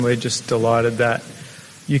We're just delighted that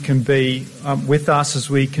you can be with us as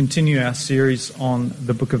we continue our series on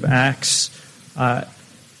the book of Acts.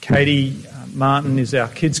 Katie Martin is our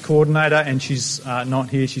kids coordinator, and she's not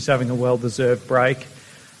here. She's having a well-deserved break.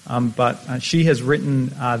 But she has written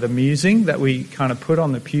the musing that we kind of put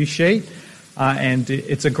on the pew sheet. And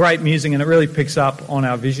it's a great musing, and it really picks up on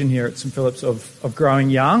our vision here at St. Philip's of growing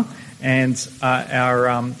young and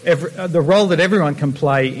the role that everyone can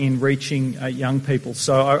play in reaching young people.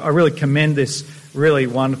 So I really commend this really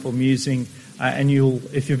wonderful musing, and you'll,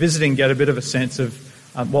 if you're visiting, get a bit of a sense of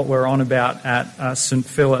what we're on about at St.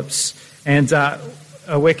 Philip's. And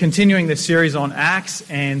we're continuing this series on Acts,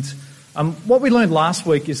 and what we learned last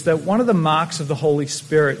week is that one of the marks of the Holy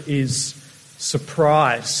Spirit is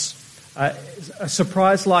surprise. A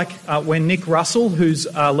surprise like when Nick Russell, who's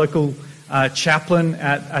a local chaplain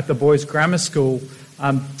at the boys' grammar school,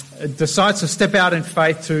 decides to step out in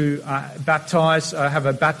faith to baptise, have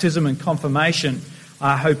a baptism and confirmation,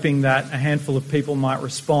 hoping that a handful of people might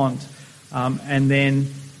respond. And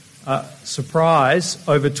then, surprise,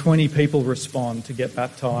 over 20 people respond to get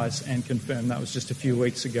baptised and confirmed. That was just a few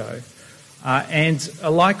weeks ago. And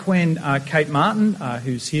like when Kate Martin,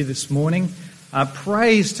 who's here this morning,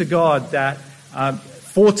 prays to God that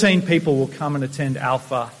 14 people will come and attend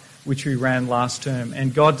Alpha, which we ran last term,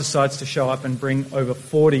 and God decides to show up and bring over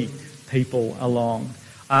 40 people along.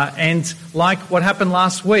 And like what happened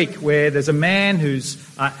last week, where there's a man who's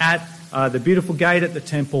at the beautiful gate at the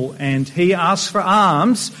temple, and he asks for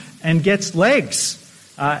arms and gets legs.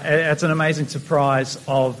 It's an amazing surprise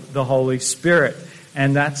of the Holy Spirit.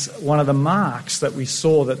 And that's one of the marks that we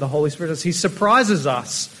saw that the Holy Spirit does. He surprises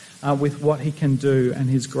us with what he can do, and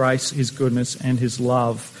his grace, his goodness, and his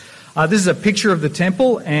love. This is a picture of the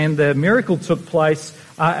temple, and the miracle took place,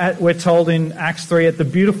 we're told in Acts 3, at the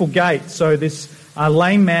beautiful gate. So this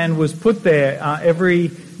lame man was put there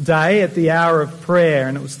every day at the hour of prayer,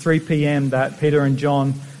 and it was 3 p.m. that Peter and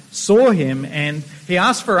John saw him, and he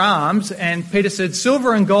asked for alms, and Peter said,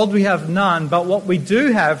 "Silver and gold we have none, but what we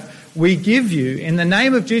do have we give you. In the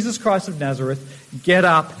name of Jesus Christ of Nazareth, get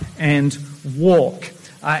up and walk."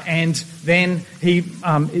 And then he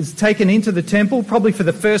is taken into the temple, probably for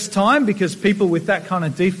the first time, because people with that kind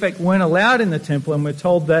of defect weren't allowed in the temple. And we're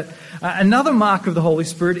told that another mark of the Holy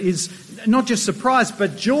Spirit is not just surprise,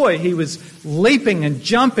 but joy. He was leaping and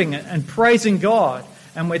jumping and praising God.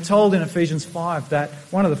 And we're told in Ephesians 5 that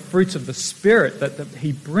one of the fruits of the Spirit that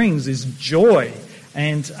he brings is joy.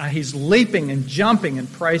 And he's leaping and jumping and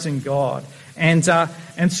praising God. And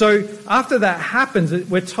so after that happens,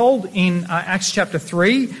 we're told in Acts chapter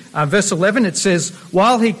 3, verse 11, it says,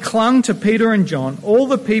 "While he clung to Peter and John, all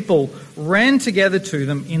the people ran together to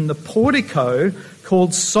them in the portico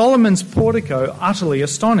called Solomon's portico, utterly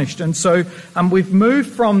astonished." And so we've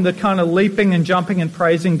moved from the kind of leaping and jumping and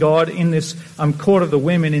praising God in this court of the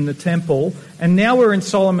women in the temple, and now we're in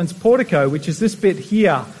Solomon's portico, which is this bit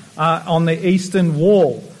here on the eastern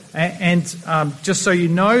wall. And just so you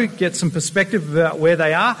know, get some perspective about where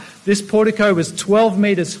they are, this portico was 12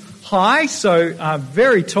 metres high, so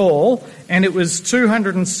very tall, and it was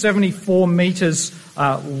 274 metres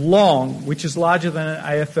long, which is larger than an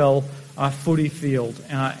AFL footy field.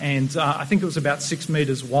 And I think it was about 6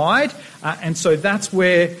 metres wide. And so that's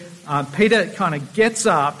where Peter kind of gets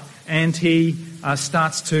up and he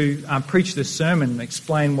starts to preach this sermon and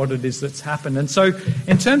explain what it is that's happened. And so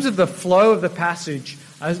in terms of the flow of the passage,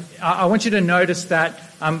 I want you to notice that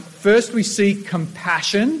first we see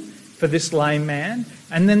compassion for this lame man,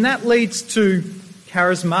 and then that leads to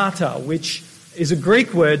charismata, which is a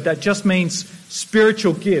Greek word that just means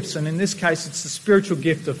spiritual gifts. And in this case, it's the spiritual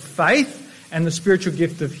gift of faith and the spiritual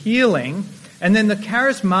gift of healing. And then the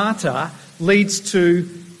charismata leads to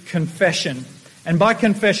confession. And by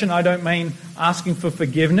confession, I don't mean asking for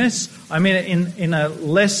forgiveness. I mean it in a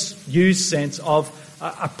less used sense of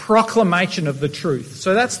a proclamation of the truth.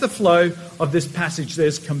 So that's the flow of this passage.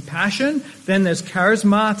 There's compassion, then there's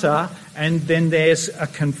charismata, and then there's a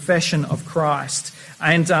confession of Christ.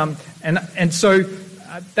 And so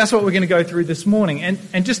that's what we're going to go through this morning.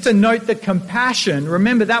 And just to note the compassion,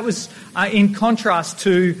 remember that was in contrast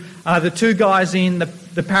to the two guys in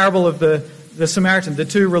the parable of the Samaritan, the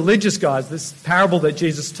two religious guys, this parable that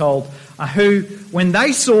Jesus told, who, when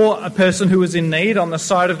they saw a person who was in need on the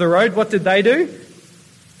side of the road, what did they do?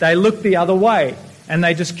 They looked the other way, and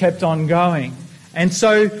they just kept on going. And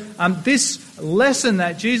so this lesson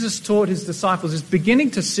that Jesus taught his disciples is beginning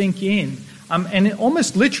to sink in and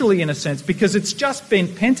almost literally in a sense, because it's just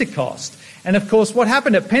been Pentecost. And of course, what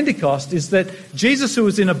happened at Pentecost is that Jesus, who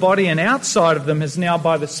was in a body and outside of them, has now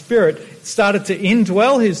by the Spirit started to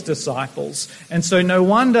indwell his disciples. And so no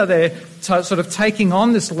wonder they're sort of taking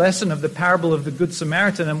on this lesson of the parable of the Good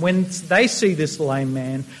Samaritan. And when they see this lame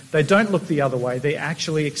man, they don't look the other way. They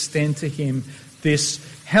actually extend to him this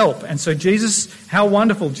help. And so Jesus, how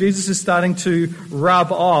wonderful, Jesus is starting to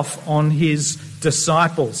rub off on his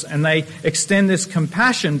disciples. And they extend this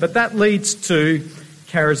compassion, but that leads to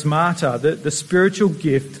charismata, the spiritual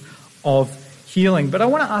gift of healing. But I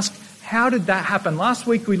want to ask, how did that happen? Last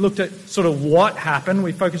week we looked at sort of what happened.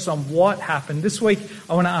 We focused on what happened. This week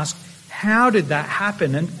I want to ask, how did that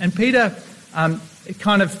happen? And Peter,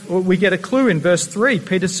 we get a clue in verse 3.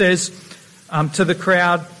 Peter says to the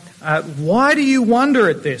crowd, why do you wonder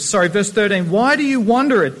at this? Sorry, verse 13. Why do you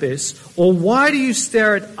wonder at this? Or why do you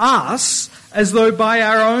stare at us as though by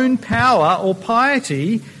our own power or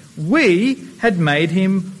piety we had made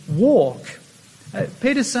him walk?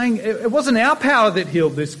 Peter's saying it wasn't our power that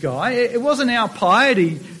healed this guy. It wasn't our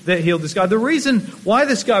piety that healed this guy. The reason why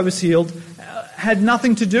this guy was healed had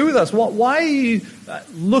nothing to do with us. Why are you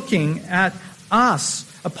looking at us?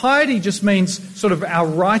 A piety just means sort of our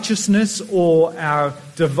righteousness or our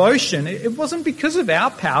devotion. It wasn't because of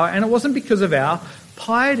our power, and it wasn't because of our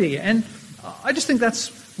piety. And I just think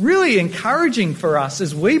that's really encouraging for us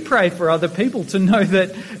as we pray for other people to know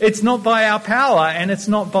that it's not by our power and it's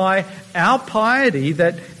not by our piety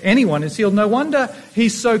that anyone is healed. No wonder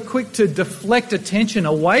he's so quick to deflect attention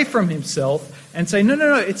away from himself and say,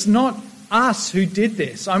 no, it's not us who did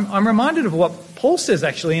this. I'm reminded of what Paul says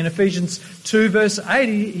actually in Ephesians 2 verse 8.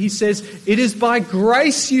 He says, it is by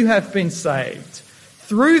grace you have been saved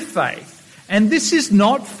through faith. And this is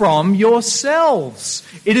not from yourselves.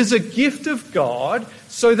 It is a gift of God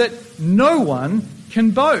so that no one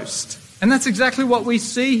can boast. And that's exactly what we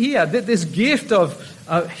see here, that this gift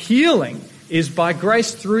of healing is by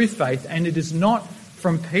grace through faith, and it is not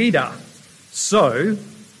from Peter. So,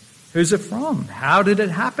 who's it from? How did it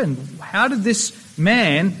happen? How did this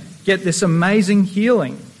man get this amazing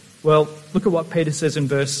healing? Well, look at what Peter says in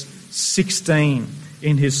verse 16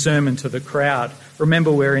 in his sermon to the crowd.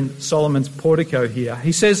 Remember, we're in Solomon's portico here.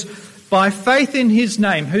 He says, by faith in his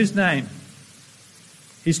name. Whose name?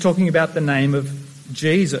 He's talking about the name of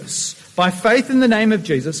Jesus. By faith in the name of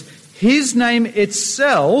Jesus, his name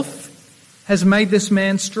itself has made this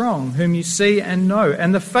man strong, whom you see and know.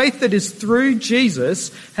 And the faith that is through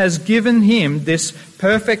Jesus has given him this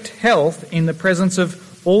perfect health in the presence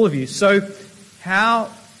of all of you. So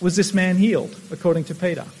how was this man healed, according to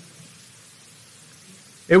Peter?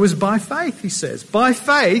 It was by faith, he says. By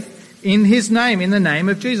faith in his name, in the name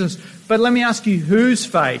of Jesus. But let me ask you, whose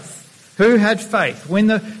faith? Who had faith? When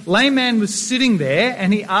the lame man was sitting there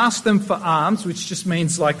and he asked them for alms, which just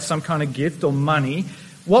means like some kind of gift or money,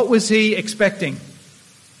 what was he expecting?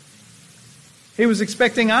 He was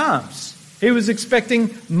expecting alms. He was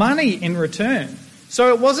expecting money in return.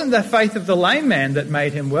 So it wasn't the faith of the lame man that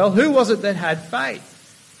made him well. Who was it that had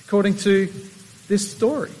faith, according to this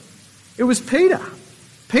story? It was Peter.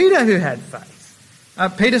 Peter who had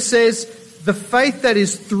faith. Peter says, the faith that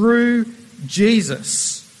is through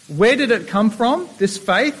Jesus. Where did it come from, this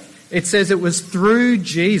faith? It says it was through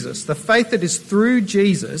Jesus. The faith that is through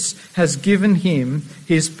Jesus has given him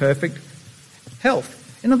his perfect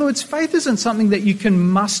health. In other words, faith isn't something that you can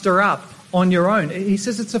muster up on your own. He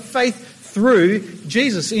says it's a faith through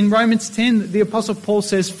Jesus. In Romans 10, the Apostle Paul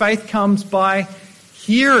says faith comes by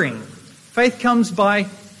hearing. Faith comes by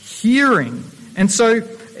hearing. And so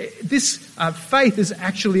this faith is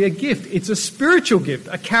actually a gift. It's a spiritual gift,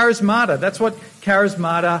 a charismata. That's what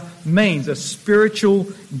charismata means, a spiritual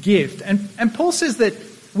gift. And Paul says that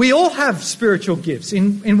we all have spiritual gifts.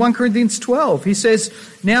 In 1 Corinthians 12, he says,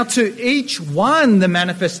 now to each one the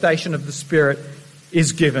manifestation of the Spirit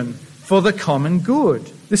is given for the common good.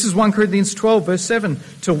 This is 1 Corinthians 12, verse 7.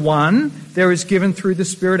 To one there is given through the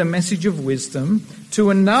Spirit a message of wisdom, to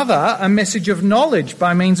another a message of knowledge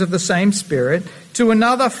by means of the same Spirit, to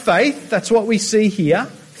another faith, that's what we see here,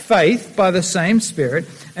 faith by the same Spirit,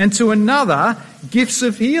 and to another gifts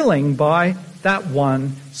of healing by that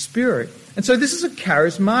one Spirit. And so this is a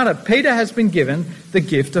charismata. Peter has been given the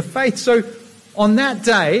gift of faith. So on that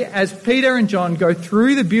day, as Peter and John go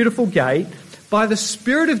through the beautiful gate, by the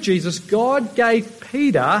Spirit of Jesus, God gave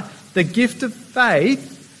Peter the gift of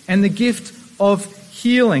faith and the gift of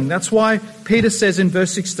healing. That's why Peter says in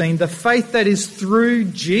verse 16, the faith that is through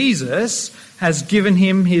Jesus has given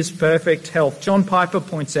him his perfect health. John Piper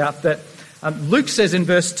points out that Luke says in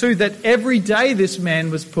verse 2 that every day this man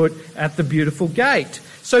was put at the beautiful gate.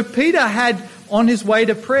 So Peter had on his way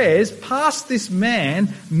to prayers, passed this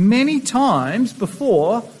man many times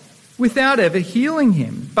before without ever healing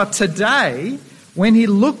him. But today, when he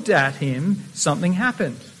looked at him, something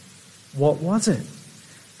happened. What was it?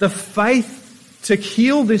 The faith to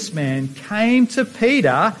heal this man came to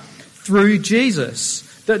Peter through Jesus.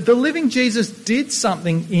 The living Jesus did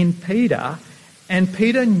something in Peter, and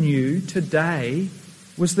Peter knew today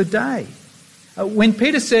was the day. When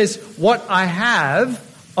Peter says, "What I have,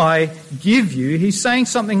 I give you," he's saying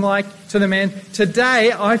something like to the man,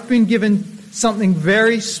 "Today I've been given something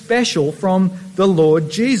very special from the Lord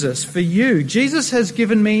Jesus for you. Jesus has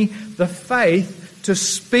given me the faith to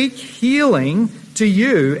speak healing to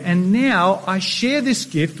you, and now I share this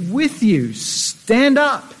gift with you. Stand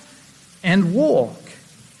up and walk."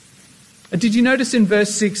 Did you notice in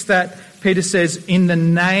verse 6 that Peter says, "In the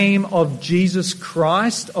name of Jesus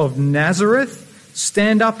Christ of Nazareth,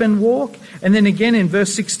 stand up and walk"? And then again in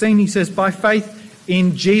verse 16 he says, "By faith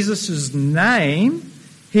in Jesus' name,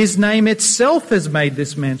 his name itself has made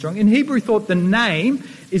this man strong." In Hebrew thought, the name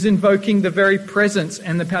is invoking the very presence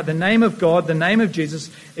and the power. The name of God, the name of Jesus,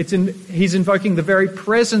 he's invoking the very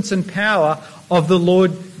presence and power of the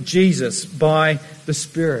Lord Jesus by the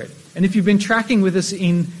Spirit. And if you've been tracking with us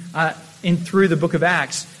in through the book of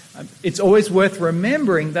Acts, it's always worth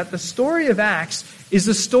remembering that the story of Acts is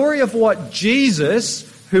the story of what Jesus,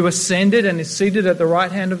 who ascended and is seated at the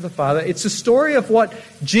right hand of the Father, it's a story of what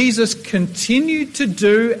Jesus continued to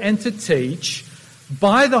do and to teach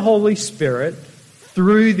by the Holy Spirit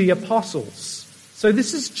through the apostles. So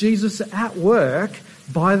this is Jesus at work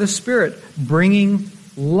by the Spirit, bringing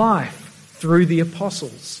life through the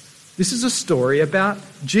apostles. This is a story about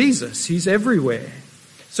Jesus. He's everywhere.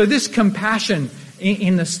 So this compassion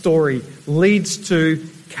in the story leads to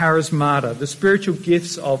charismata, the spiritual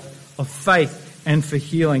gifts of faith and for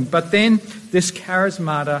healing. But then this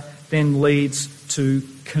charismata then leads to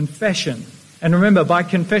confession. And remember, by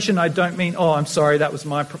confession I don't mean, "Oh, I'm sorry, that was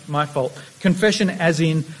my fault." Confession as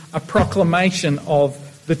in a proclamation of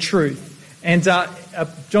the truth. And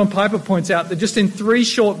John Piper points out that just in 3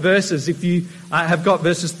 short verses, if you have got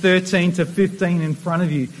verses 13 to 15 in front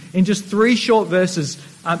of you, in just 3 short verses,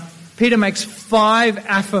 Peter makes 5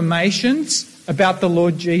 affirmations about the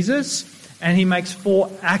Lord Jesus, and he makes 4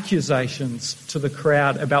 accusations to the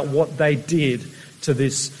crowd about what they did to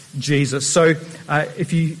this Jesus. So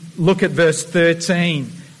if you look at verse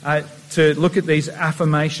 13, to look at these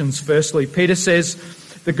affirmations firstly, Peter says,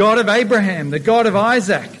 "The God of Abraham, the God of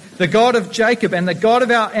Isaac, the God of Jacob, and the God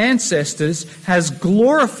of our ancestors has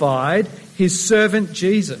glorified his servant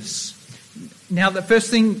Jesus." Now, the first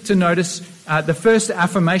thing to notice, the first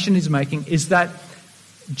affirmation he's making is that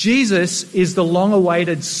Jesus is the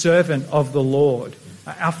long-awaited servant of the Lord.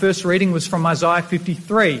 Our first reading was from Isaiah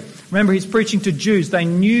 53. Remember, he's preaching to Jews. They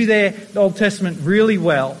knew their Old Testament really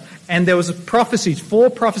well. And there was 4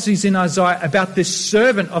 prophecies in Isaiah about this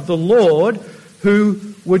servant of the Lord who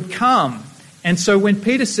would come. And so when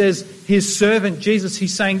Peter says his servant Jesus,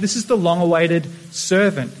 he's saying this is the long-awaited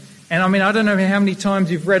servant. And I don't know how many times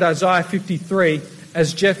you've read Isaiah 53,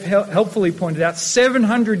 as Jeff helpfully pointed out,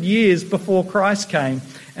 700 years before Christ came.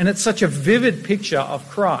 And it's such a vivid picture of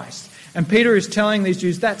Christ. And Peter is telling these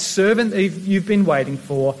Jews, that servant that you've been waiting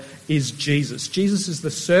for is Jesus. Jesus is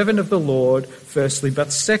the servant of the Lord, firstly.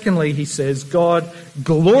 But secondly, he says, God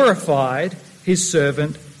glorified his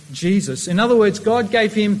servant Jesus. In other words, God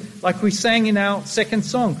gave him, like we sang in our second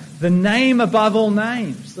song, the name above all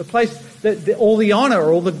names. The place, all the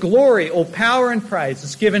honour, all the glory, all power and praise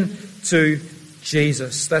is given to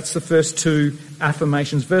Jesus. That's the first 2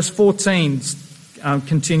 affirmations. Verse 14,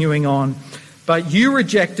 continuing on. But you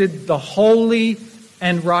rejected the holy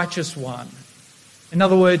and righteous one. In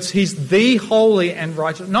other words, he's the holy and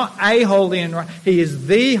righteous, not a holy and righteous. He is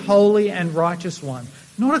the holy and righteous one.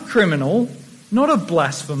 Not a criminal, not a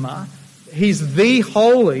blasphemer. He's the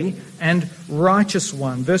holy and righteous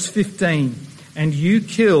one. Verse 15, and you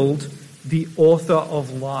killed the author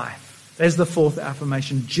of life. There's the 4th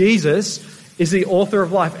affirmation. Jesus is the author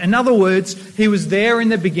of life. In other words, he was there in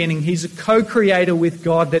the beginning. He's a co-creator with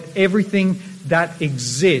God, that everything that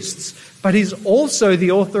exists. But he's also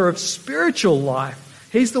the author of spiritual life.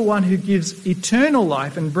 He's the one who gives eternal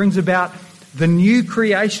life and brings about the new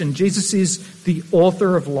creation. Jesus is the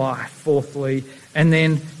author of life, fourthly. And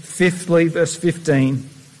then fifthly, verse 15,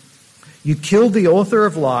 you killed the author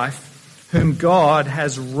of life, whom God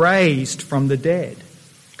has raised from the dead.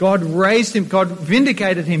 God raised him. God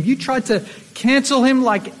vindicated him. You tried to cancel him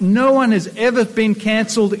like no one has ever been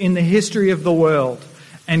cancelled in the history of the world.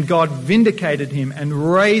 And God vindicated him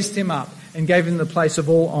and raised him up and gave him the place of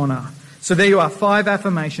all honour. So there you are, 5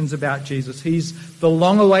 affirmations about Jesus. He's the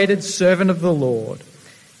long-awaited servant of the Lord.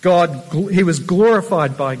 He was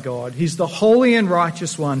glorified by God. He's the holy and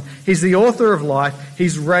righteous one. He's the author of life.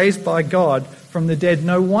 He's raised by God from the dead.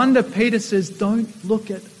 No wonder Peter says, don't look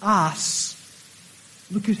at us.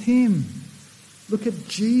 Look at him. Look at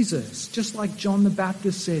Jesus. Just like John the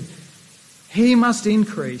Baptist said, he must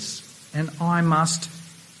increase and I must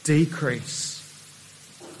decrease.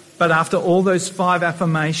 But after all those 5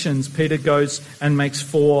 affirmations, Peter goes and makes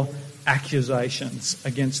 4 accusations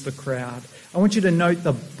against the crowd. I want you to note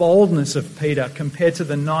the boldness of Peter compared to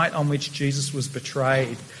the night on which Jesus was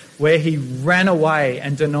betrayed, where he ran away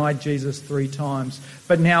and denied Jesus 3 times.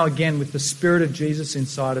 But now again, with the Spirit of Jesus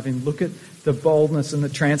inside of him, look at the boldness and the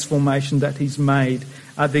transformation that he's made.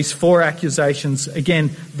 These 4 accusations. Again,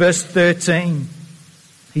 verse 13.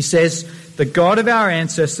 He says, the God of our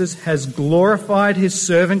ancestors has glorified his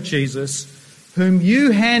servant Jesus, whom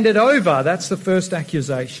you handed over. That's the first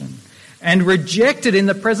accusation. And rejected in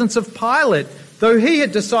the presence of Pilate, though he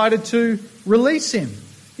had decided to release him.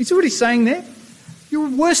 You see what he's saying there? You're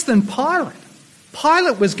worse than Pilate.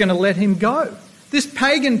 Pilate was going to let him go. This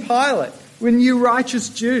pagan Pilate, when you righteous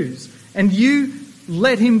Jews, and you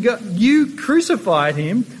let him go. You crucified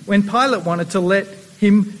him when Pilate wanted to let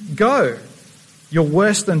him go. You're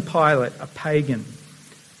worse than Pilate, a pagan.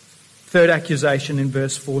 Third accusation in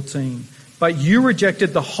verse 14. But you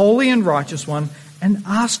rejected the holy and righteous one and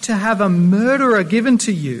asked to have a murderer given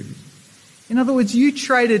to you. In other words, you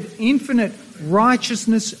traded infinite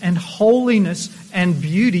righteousness and holiness and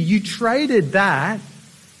beauty. You traded that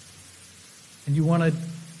and you wanted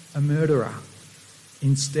a murderer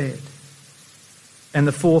instead. And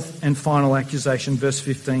the fourth and final accusation, verse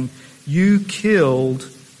 15, you killed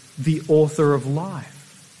the author of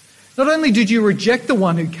life. Not only did you reject the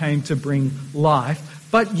one who came to bring life,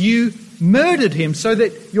 but you murdered him so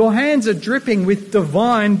that your hands are dripping with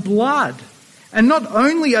divine blood. And not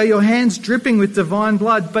only are your hands dripping with divine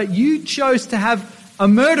blood, but you chose to have a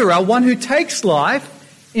murderer, one who takes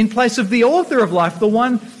life, in place of the author of life, the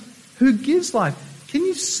one who gives life. Can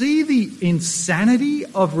you see the insanity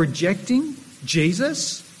of rejecting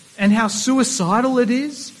Jesus and how suicidal it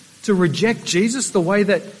is to reject Jesus the way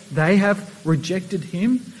that they have rejected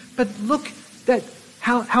him? But look at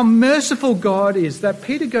how merciful God is, that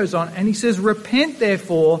Peter goes on and he says, repent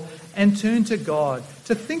therefore and turn to God.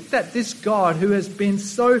 To think that this God who has been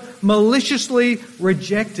so maliciously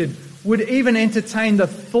rejected would even entertain the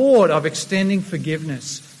thought of extending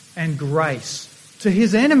forgiveness and grace to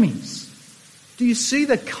his enemies. Do you see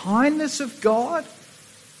the kindness of God?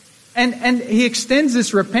 And he extends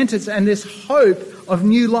this repentance and this hope of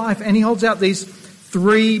new life, and he holds out these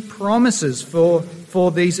 3 promises for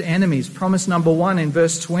these enemies. Promise number 1 in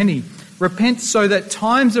verse 20. Repent so that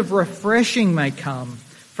times of refreshing may come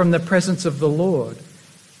from the presence of the Lord.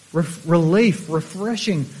 Relief,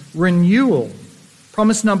 refreshing, renewal.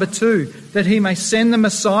 Promise number 2, that he may send the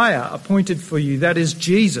Messiah appointed for you, that is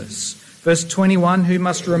Jesus. Verse 21, who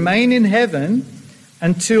must remain in heaven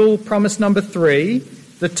until, promise number 3,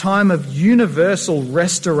 the time of universal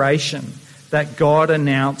restoration that God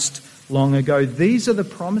announced long ago. These are the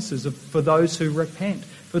promises for those who repent,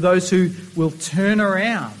 for those who will turn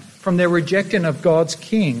around from their rejection of God's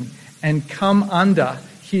King and come under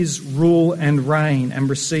his rule and reign and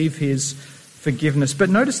receive his forgiveness.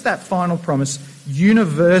 But notice that final promise,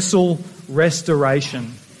 universal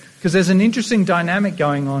restoration. Because there's an interesting dynamic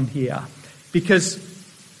going on here. Because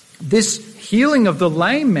this healing of the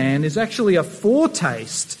lame man is actually a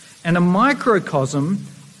foretaste and a microcosm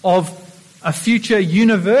of a future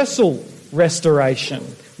universal restoration,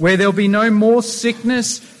 where there'll be no more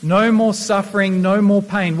sickness, no more suffering, no more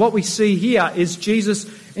pain. What we see here is Jesus,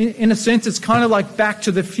 in a sense, it's kind of like Back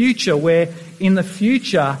to the Future, where in the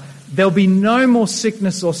future there'll be no more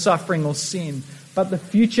sickness or suffering or sin. But the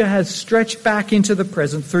future has stretched back into the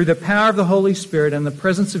present through the power of the Holy Spirit and the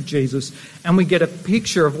presence of Jesus, and we get a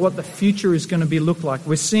picture of what the future is going to look like.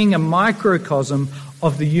 We're seeing a microcosm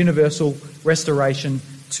of the universal restoration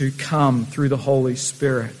to come through the Holy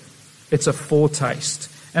Spirit. It's a foretaste.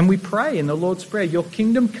 And we pray in the Lord's Prayer, your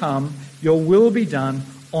kingdom come, your will be done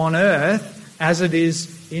on earth as it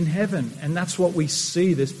is in heaven. And that's what we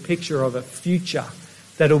see, this picture of a future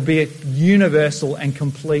that'll be a universal and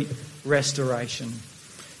complete restoration.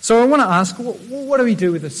 So I want to ask, what do we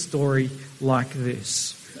do with a story like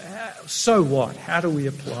this? So what? How do we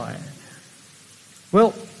apply it?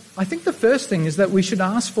 Well, I think the first thing is that we should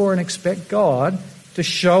ask for and expect God to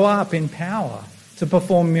show up in power, to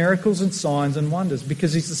perform miracles and signs and wonders,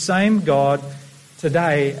 because he's the same God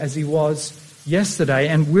today as he was yesterday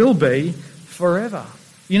and will be forever.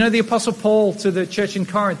 You know, the Apostle Paul to the church in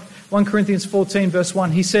Corinth 1 Corinthians 14 verse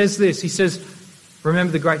 1, he says this. He says,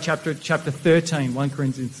 remember the great chapter 13, 1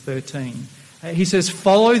 Corinthians 13. He says,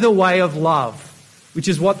 follow the way of love, which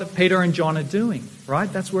is what Peter and John are doing,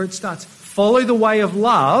 right? That's where it starts. Follow the way of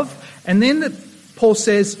love. And then Paul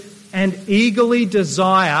says, and eagerly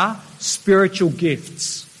desire spiritual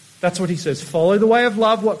gifts. That's what he says. Follow the way of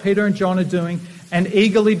love, what Peter and John are doing, and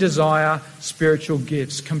eagerly desire spiritual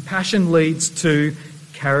gifts. Compassion leads to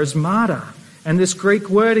charismata. And this Greek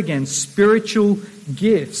word again, spiritual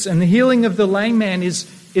gifts. And the healing of the lame man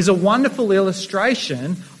is a wonderful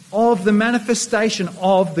illustration of the manifestation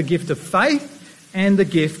of the gift of faith and the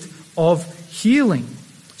gift of healing.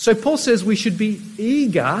 So Paul says we should be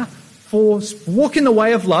eager for walk in the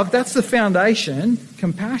way of love. That's the foundation,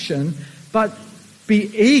 compassion, but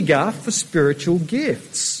be eager for spiritual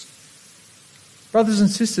gifts. Brothers and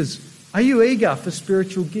sisters, are you eager for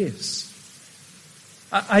spiritual gifts?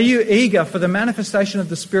 Are you eager for the manifestation of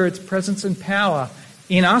the Spirit's presence and power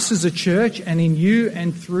in us as a church and in you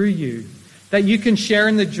and through you? That you can share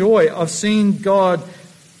in the joy of seeing God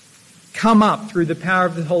come up through the power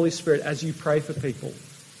of the Holy Spirit as you pray for people.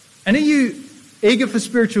 And are you eager for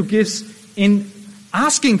spiritual gifts in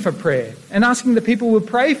asking for prayer and asking the people who will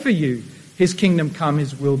pray for you, His kingdom come,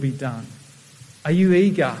 His will be done? Are you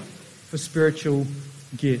eager for spiritual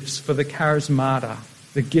gifts, for the charismata,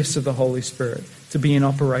 the gifts of the Holy Spirit, to be in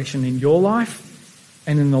operation in your life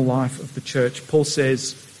and in the life of the church? Paul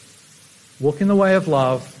says, walk in the way of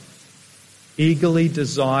love, eagerly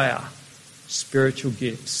desire spiritual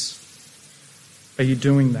gifts. Are you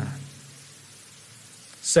doing that?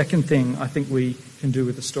 Second thing I think we can do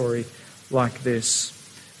with a story like this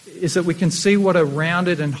is that we can see what a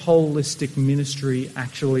rounded and holistic ministry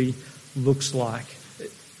actually looks like.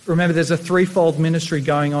 Remember, there's a threefold ministry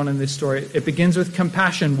going on in this story. It begins with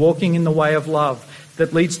compassion, walking in the way of love,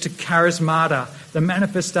 that leads to charismata, the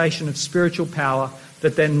manifestation of spiritual power,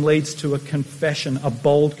 that then leads to a confession, a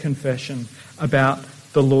bold confession about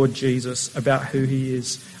the Lord Jesus, about who He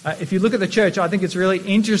is. If you look at the church, I think it's really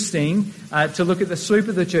interesting to look at the sweep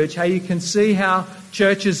of the church, how you can see how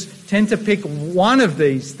churches tend to pick one of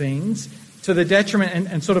these things to the detriment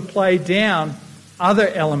and sort of play down other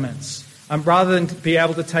elements. Rather than to be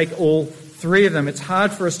able to take all three of them. It's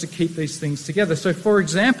hard for us to keep these things together. So, for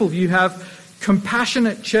example, you have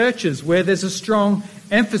compassionate churches where there's a strong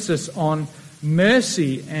emphasis on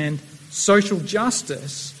mercy and social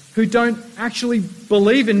justice, who don't actually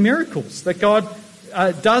believe in miracles, that God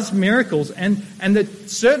does miracles, and that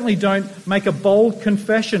certainly don't make a bold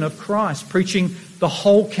confession of Christ, preaching the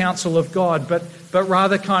whole counsel of God, but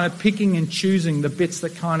rather kind of picking and choosing the bits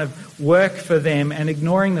that kind of work for them and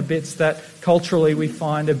ignoring the bits that culturally we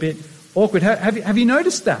find a bit awkward. Have you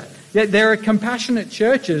noticed that? There are compassionate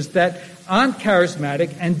churches that aren't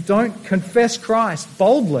charismatic and don't confess Christ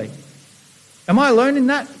boldly. Am I alone in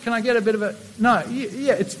that? Can I get a bit of a... No,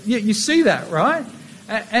 you see that, right?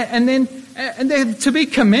 And they're to be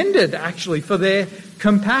commended, actually, for their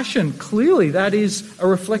compassion. Clearly, that is a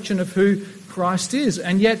reflection of who Christ is.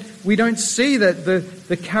 And yet we don't see that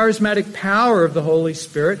the charismatic power of the Holy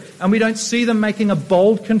Spirit, and we don't see them making a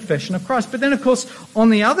bold confession of Christ. But then, of course, on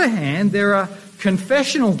the other hand, there are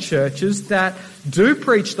confessional churches that do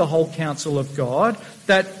preach the whole counsel of God,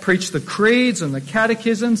 that preach the creeds and the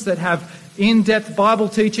catechisms, that have in-depth Bible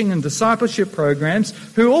teaching and discipleship programs,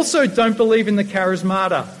 who also don't believe in the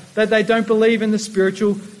charismata, that they don't believe in the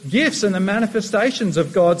spiritual gifts and the manifestations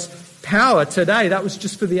of God's power today. That was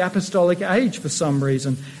just for the apostolic age for some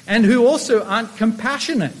reason. And who also aren't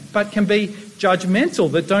compassionate, but can be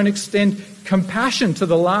judgmental, that don't extend compassion to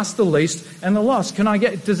the last, the least, and the lost.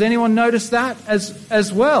 Does anyone notice that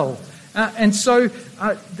as well? That's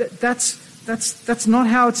not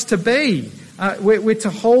how it's to be. We're to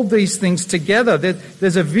hold these things together.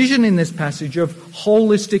 There's a vision in this passage of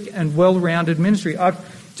holistic and well-rounded ministry. I've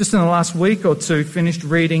just in the last week or two finished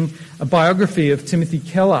reading a biography of Timothy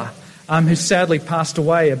Keller, who sadly passed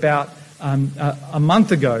away about a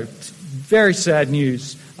month ago. Very sad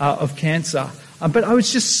news of cancer. But I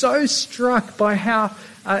was just so struck by how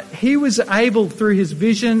he was able, through his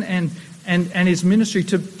vision and his ministry,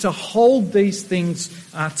 to hold these things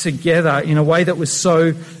together in a way that was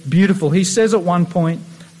so beautiful. He says at one point,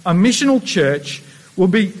 a missional church will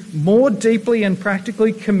be more deeply and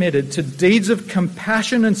practically committed to deeds of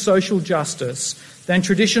compassion and social justice than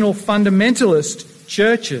traditional fundamentalist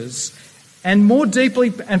churches, and more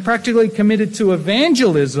deeply and practically committed to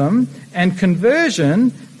evangelism and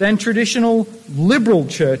conversion than traditional liberal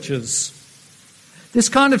churches. This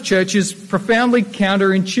kind of church is profoundly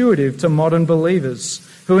counterintuitive to modern believers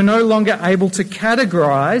who are no longer able to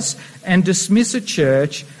categorize and dismiss a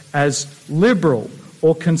church as liberal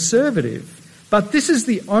or conservative. But this is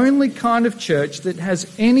the only kind of church that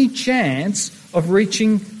has any chance of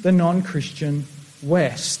reaching the non-Christian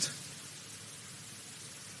West.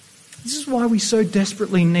 This is why we so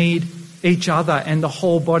desperately need each other and the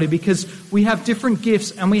whole body, because we have different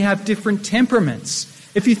gifts and we have different temperaments.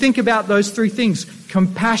 If you think about those three things,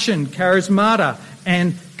 compassion, charismata,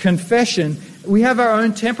 and confession, we have our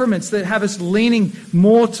own temperaments that have us leaning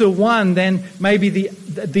more to one than maybe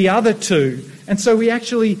the other two. And so we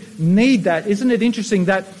actually need that. Isn't it interesting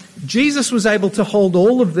that Jesus was able to hold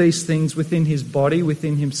all of these things within his body,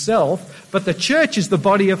 within himself, but the church is the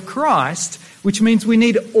body of Christ, which means we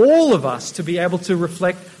need all of us to be able to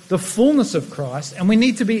reflect the fullness of Christ, and we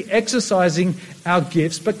need to be exercising our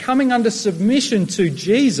gifts, but coming under submission to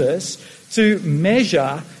Jesus to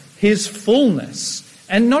measure his fullness.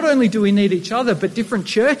 And not only do we need each other, but different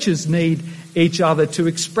churches need each other to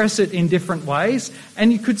express it in different ways.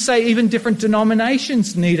 And you could say even different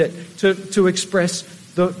denominations need it to express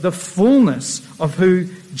the fullness of who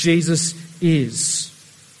Jesus is.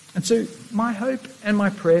 And so my hope and my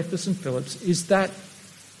prayer for St. Philip's is that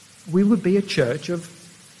we would be a church of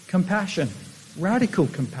compassion, radical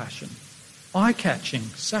compassion, eye-catching,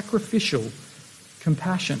 sacrificial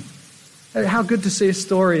compassion. How good to see a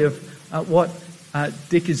story of what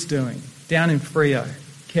Dick is doing down in Freo,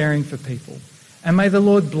 caring for people. And may the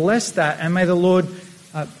Lord bless that, and may the Lord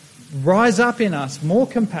rise up in us more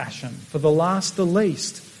compassion for the last, the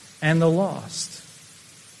least, and the lost.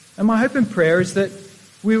 And my hope and prayer is that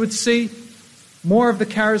we would see more of the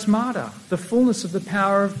charismata, the fullness of the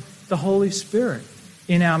power of the Holy Spirit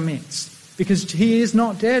in our midst. Because he is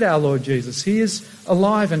not dead, our Lord Jesus. He is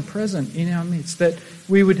alive and present in our midst. That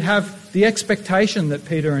we would have the expectation that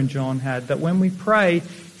Peter and John had, that when we pray,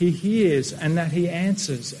 he hears and that he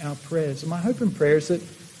answers our prayers. And my hope and prayer is that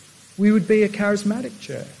we would be a charismatic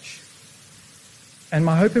church. And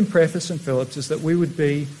my hope and prayer for St. Philip's is that we would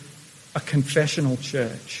be a confessional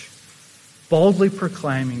church, boldly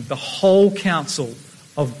proclaiming the whole counsel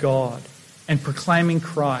of God and proclaiming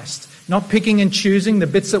Christ. Not picking and choosing the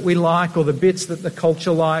bits that we like or the bits that the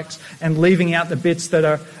culture likes and leaving out the bits that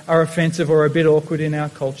are offensive or a bit awkward in our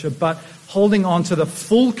culture, but holding on to the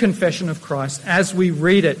full confession of Christ as we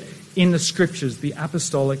read it in the Scriptures, the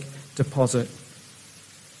apostolic deposit.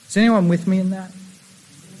 Is anyone with me in that?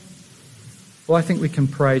 Well, I think we can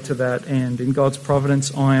pray to that end. In God's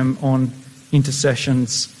providence, I am on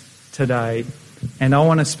intercessions today, and I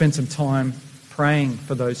want to spend some time praying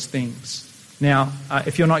for those things. Now,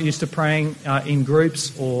 if you're not used to praying in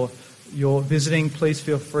groups or you're visiting, please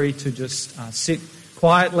feel free to just sit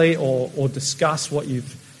quietly or discuss what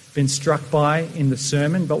you've been struck by in the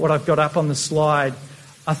sermon. But what I've got up on the slide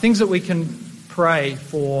are things that we can pray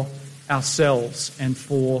for ourselves and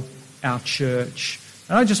for our church.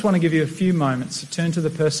 And I just want to give you a few moments to turn to the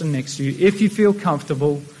person next to you if you feel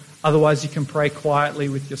comfortable. Otherwise, you can pray quietly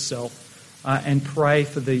with yourself and pray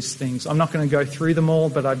for these things. I'm not going to go through them all,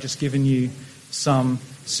 but I've just given you some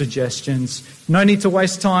suggestions. No need to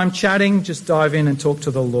waste time chatting. Just dive in and talk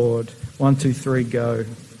to the Lord. 1, 2, 3, go.